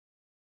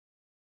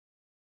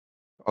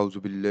أعوذ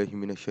بالله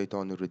من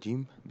الشيطان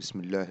الرجيم بسم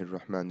الله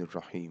الرحمن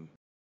الرحيم.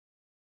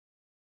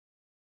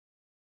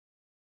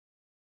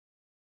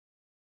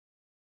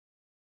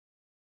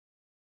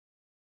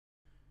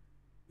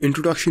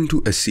 Introduction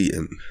to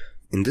SEM.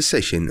 In this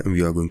session,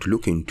 we are going to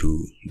look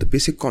into the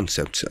basic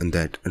concepts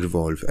that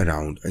revolve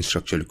around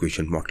structural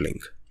equation modeling.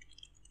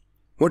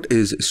 What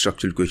is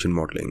structural equation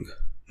modeling?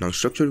 Now,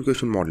 structural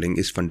equation modeling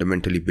is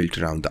fundamentally built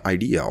around the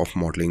idea of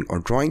modeling or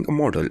drawing a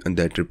model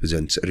that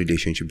represents a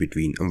relationship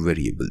between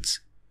variables.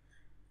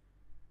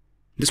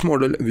 This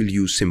model will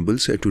use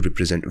symbols to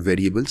represent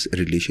variables, a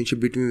relationship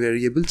between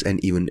variables,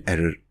 and even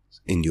errors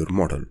in your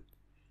model.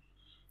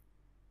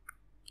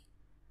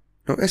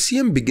 Now,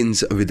 SEM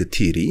begins with a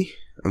theory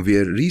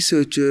where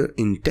researcher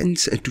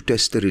intends to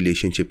test the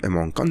relationship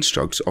among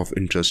constructs of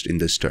interest in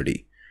the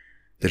study.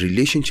 The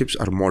relationships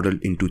are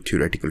modeled into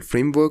theoretical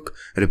framework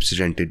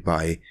represented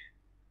by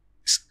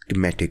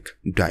schematic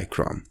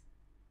diagram.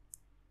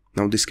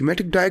 Now, the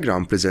schematic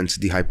diagram presents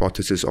the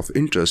hypothesis of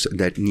interest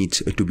that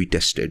needs to be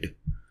tested.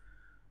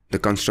 The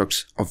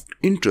constructs of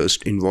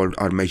interest involved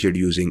are measured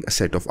using a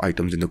set of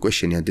items in the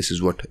questionnaire. This is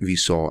what we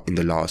saw in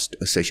the last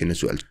session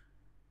as well.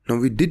 Now,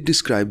 we did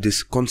describe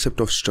this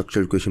concept of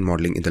structural equation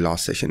modeling in the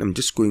last session. I'm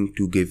just going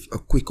to give a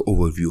quick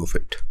overview of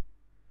it.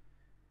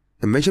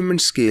 The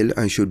measurement scale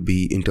should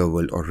be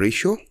interval or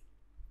ratio.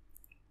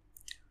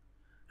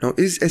 Now,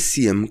 is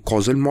SEM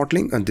causal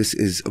modeling? And this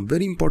is a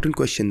very important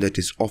question that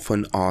is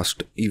often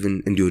asked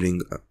even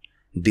during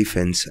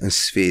defense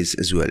phase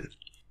as well.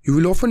 You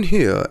will often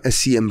hear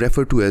SEM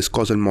referred to as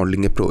causal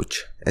modeling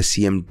approach.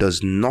 SEM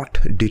does not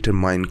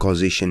determine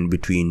causation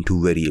between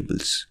two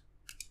variables.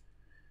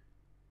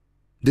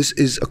 This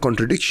is a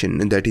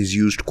contradiction that is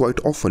used quite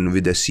often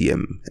with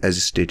SEM.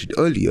 As stated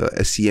earlier,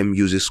 SEM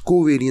uses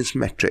covariance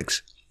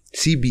matrix.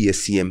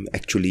 CB-SEM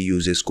actually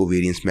uses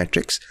covariance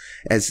matrix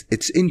as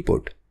its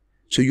input.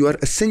 So you are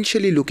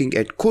essentially looking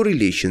at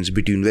correlations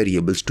between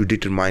variables to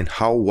determine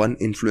how one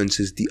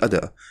influences the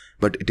other,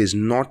 but it is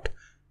not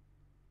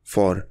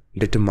for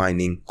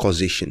determining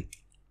causation.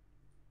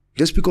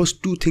 Just because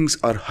two things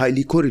are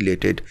highly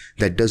correlated,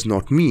 that does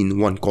not mean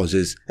one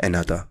causes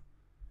another.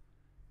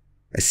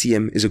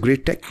 SEM is a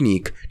great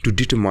technique to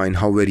determine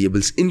how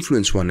variables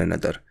influence one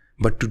another,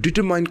 but to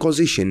determine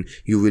causation,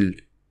 you will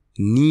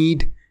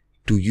need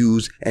to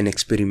use an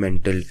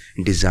experimental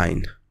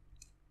design.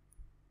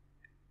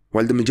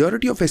 While the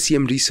majority of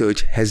SEM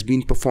research has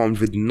been performed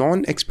with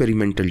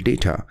non-experimental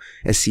data,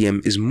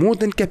 SEM is more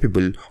than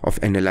capable of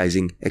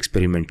analyzing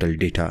experimental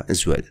data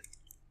as well.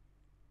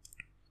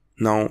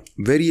 Now,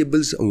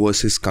 variables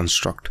versus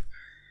construct.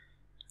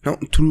 Now,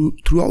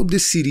 throughout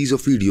this series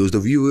of videos, the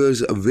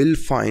viewers will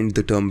find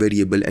the term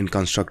variable and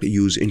construct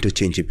used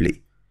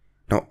interchangeably.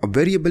 Now, a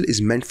variable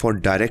is meant for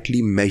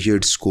directly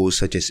measured scores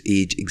such as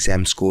age,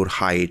 exam score,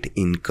 height,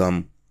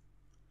 income,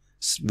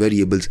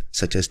 variables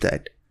such as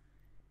that.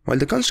 While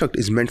the construct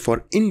is meant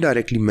for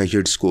indirectly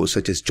measured scores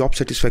such as job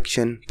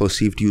satisfaction,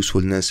 perceived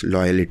usefulness,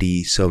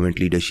 loyalty, servant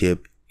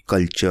leadership,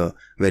 culture,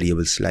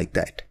 variables like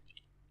that.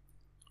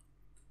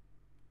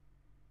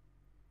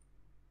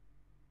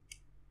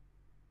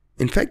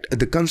 In fact,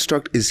 the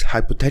construct is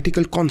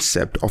hypothetical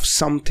concept of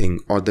something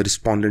or the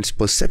respondent's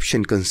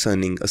perception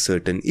concerning a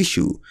certain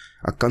issue.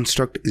 A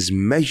construct is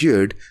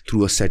measured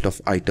through a set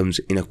of items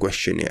in a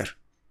questionnaire.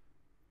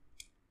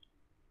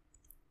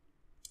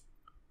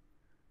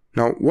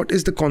 Now, what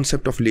is the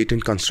concept of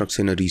latent constructs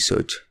in a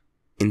research?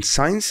 In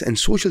science and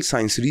social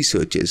science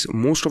researches,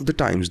 most of the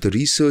times the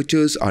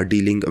researchers are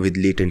dealing with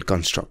latent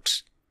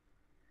constructs.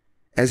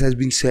 As has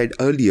been said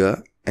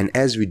earlier, and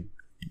as we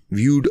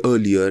viewed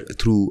earlier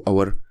through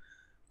our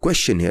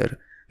questionnaire,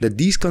 that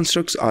these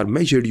constructs are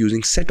measured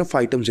using set of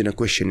items in a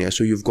questionnaire.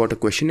 So you've got a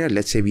questionnaire,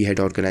 let's say we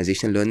had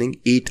organizational learning,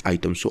 8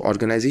 items. So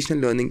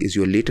organizational learning is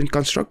your latent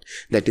construct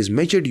that is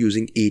measured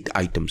using 8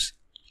 items.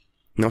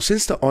 Now,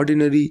 since the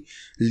ordinary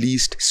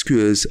least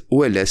squares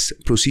OLS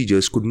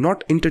procedures could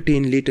not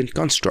entertain latent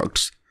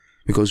constructs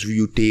because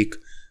you take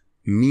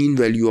mean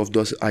value of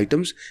those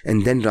items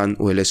and then run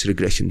OLS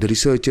regression, the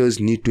researchers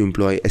need to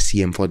employ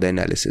SEM for the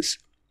analysis.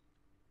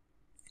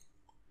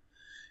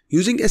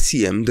 Using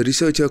SEM, the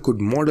researcher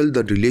could model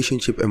the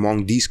relationship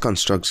among these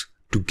constructs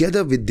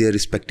together with their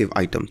respective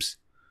items.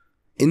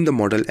 In the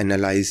model,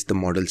 analyze the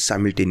model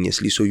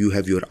simultaneously. So you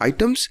have your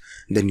items,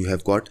 then you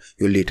have got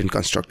your latent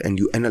construct, and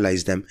you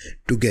analyze them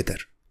together.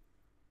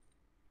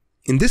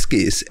 In this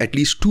case, at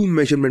least 2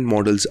 measurement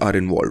models are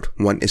involved.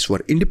 One is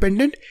for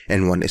independent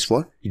and one is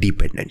for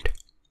dependent.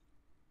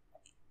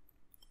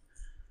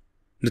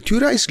 The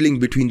theorized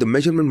link between the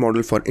measurement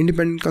model for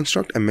independent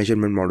construct and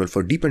measurement model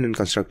for dependent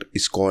construct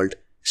is called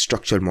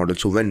structural model.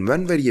 So when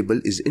one variable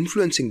is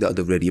influencing the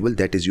other variable,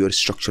 that is your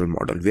structural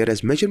model,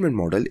 whereas measurement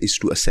model is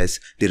to assess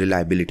the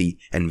reliability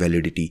and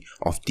validity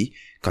of the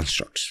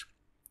constructs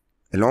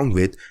along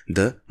with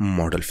the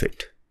model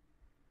fit.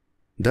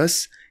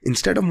 Thus,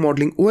 instead of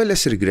modeling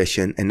OLS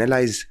regression,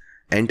 analyze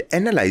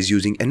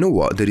using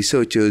ANOVA, the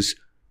researchers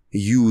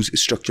use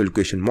structural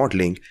equation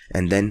modeling,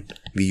 and then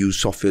we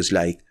use softwares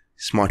like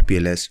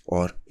SmartPLS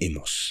or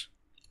AMOS.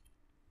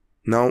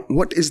 Now,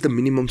 what is the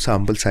minimum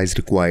sample size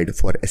required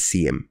for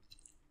SEM?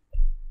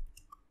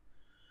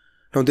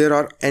 Now, there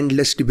are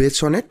endless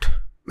debates on it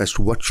as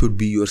to what should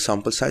be your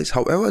sample size.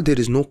 However, there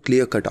is no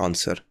clear-cut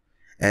answer,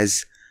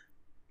 as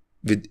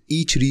with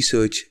each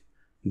research,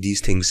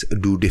 these things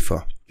do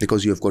differ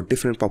because you have got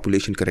different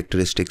population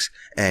characteristics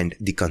and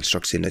the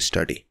constructs in a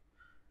study.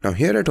 Now,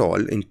 here et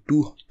al. In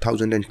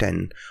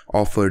 2010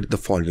 offered the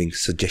following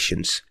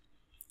suggestions.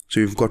 So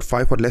you've got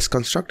 5 or less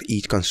construct.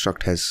 Each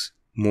construct has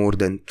more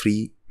than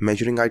 3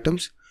 measuring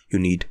items. You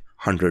need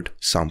 100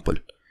 sample.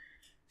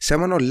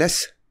 7 or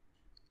less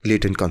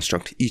latent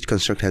construct. Each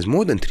construct has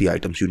more than 3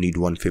 items. You need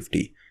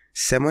 150.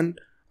 7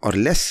 or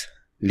less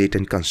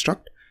latent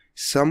construct.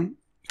 Some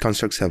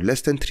constructs have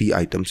less than 3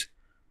 items.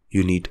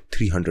 You need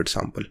 300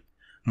 sample.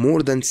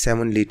 More than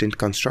 7 latent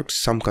constructs.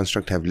 Some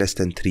construct have less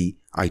than 3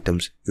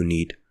 items. You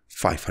need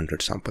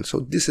 500 samples. So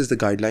this is the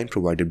guideline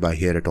provided by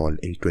Here et al.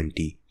 In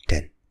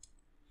 2010.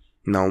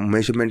 Now,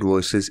 measurement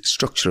versus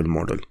structural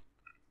model.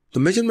 The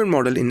measurement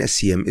model in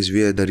SEM is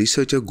where the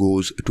researcher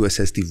goes to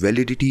assess the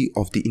validity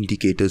of the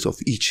indicators of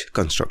each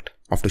construct.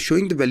 After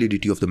showing the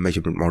validity of the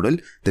measurement model,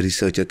 the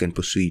researcher can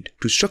proceed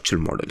to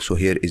structural model. So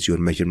here is your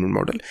measurement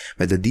model,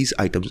 whether these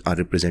items are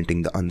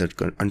representing the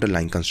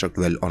underlying construct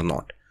well or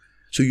not.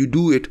 So you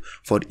do it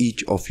for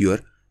each of your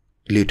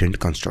latent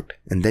construct,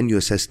 and then you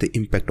assess the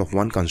impact of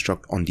one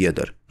construct on the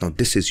other. Now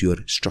this is your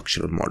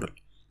structural model.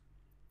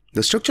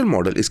 The structural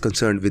model is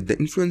concerned with the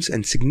influence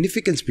and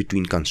significance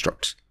between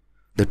constructs.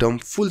 The term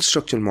full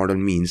structural model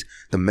means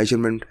the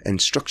measurement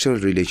and structural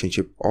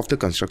relationship of the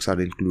constructs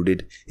are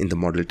included in the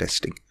model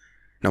testing.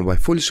 Now by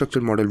full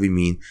structural model we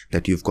mean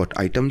that you've got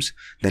items,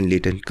 then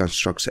latent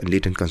constructs, and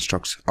latent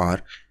constructs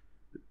are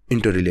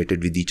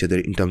interrelated with each other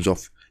in terms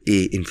of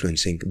A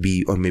influencing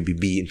B or maybe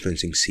B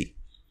influencing C.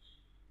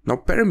 Now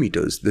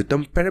parameters. The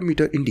term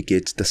parameter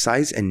indicates the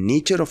size and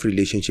nature of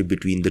relationship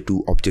between the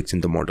two objects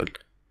in the model.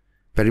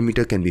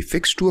 Parameter can be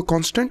fixed to a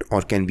constant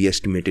or can be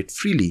estimated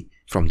freely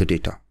from the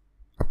data.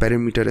 A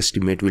parameter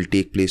estimate will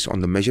take place on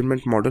the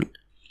measurement model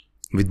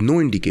with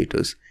no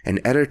indicators and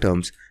error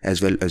terms,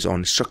 as well as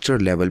on structural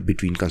level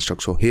between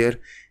constructs. So here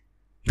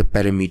the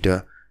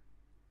parameter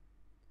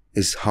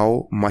is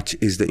how much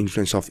is the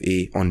influence of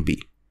A on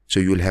B. So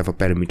you will have a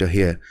parameter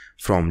here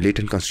from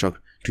latent construct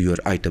to your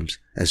items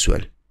as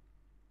well.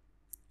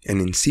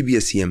 And in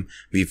CB-SEM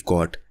we've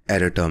got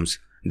error terms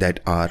that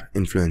are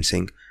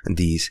influencing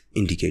these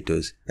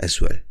indicators as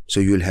well.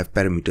 So you will have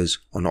parameters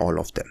on all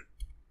of them.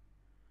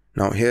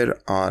 Now here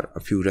are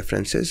a few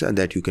references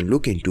that you can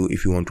look into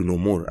if you want to know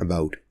more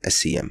about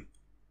SEM.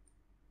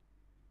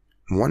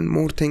 One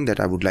more thing that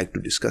I would like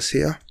to discuss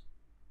here.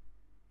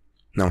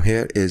 Now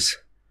here is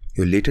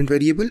your latent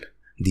variable.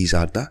 These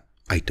are the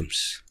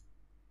items.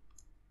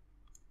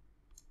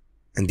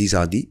 And these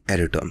are the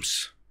error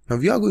terms. Now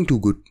we are going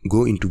to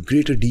go into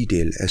greater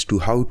detail as to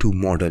how to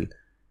model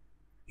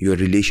your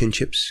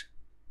relationships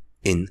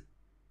in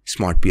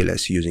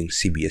SmartPLS using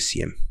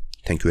CB-SEM.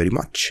 Thank you very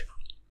much.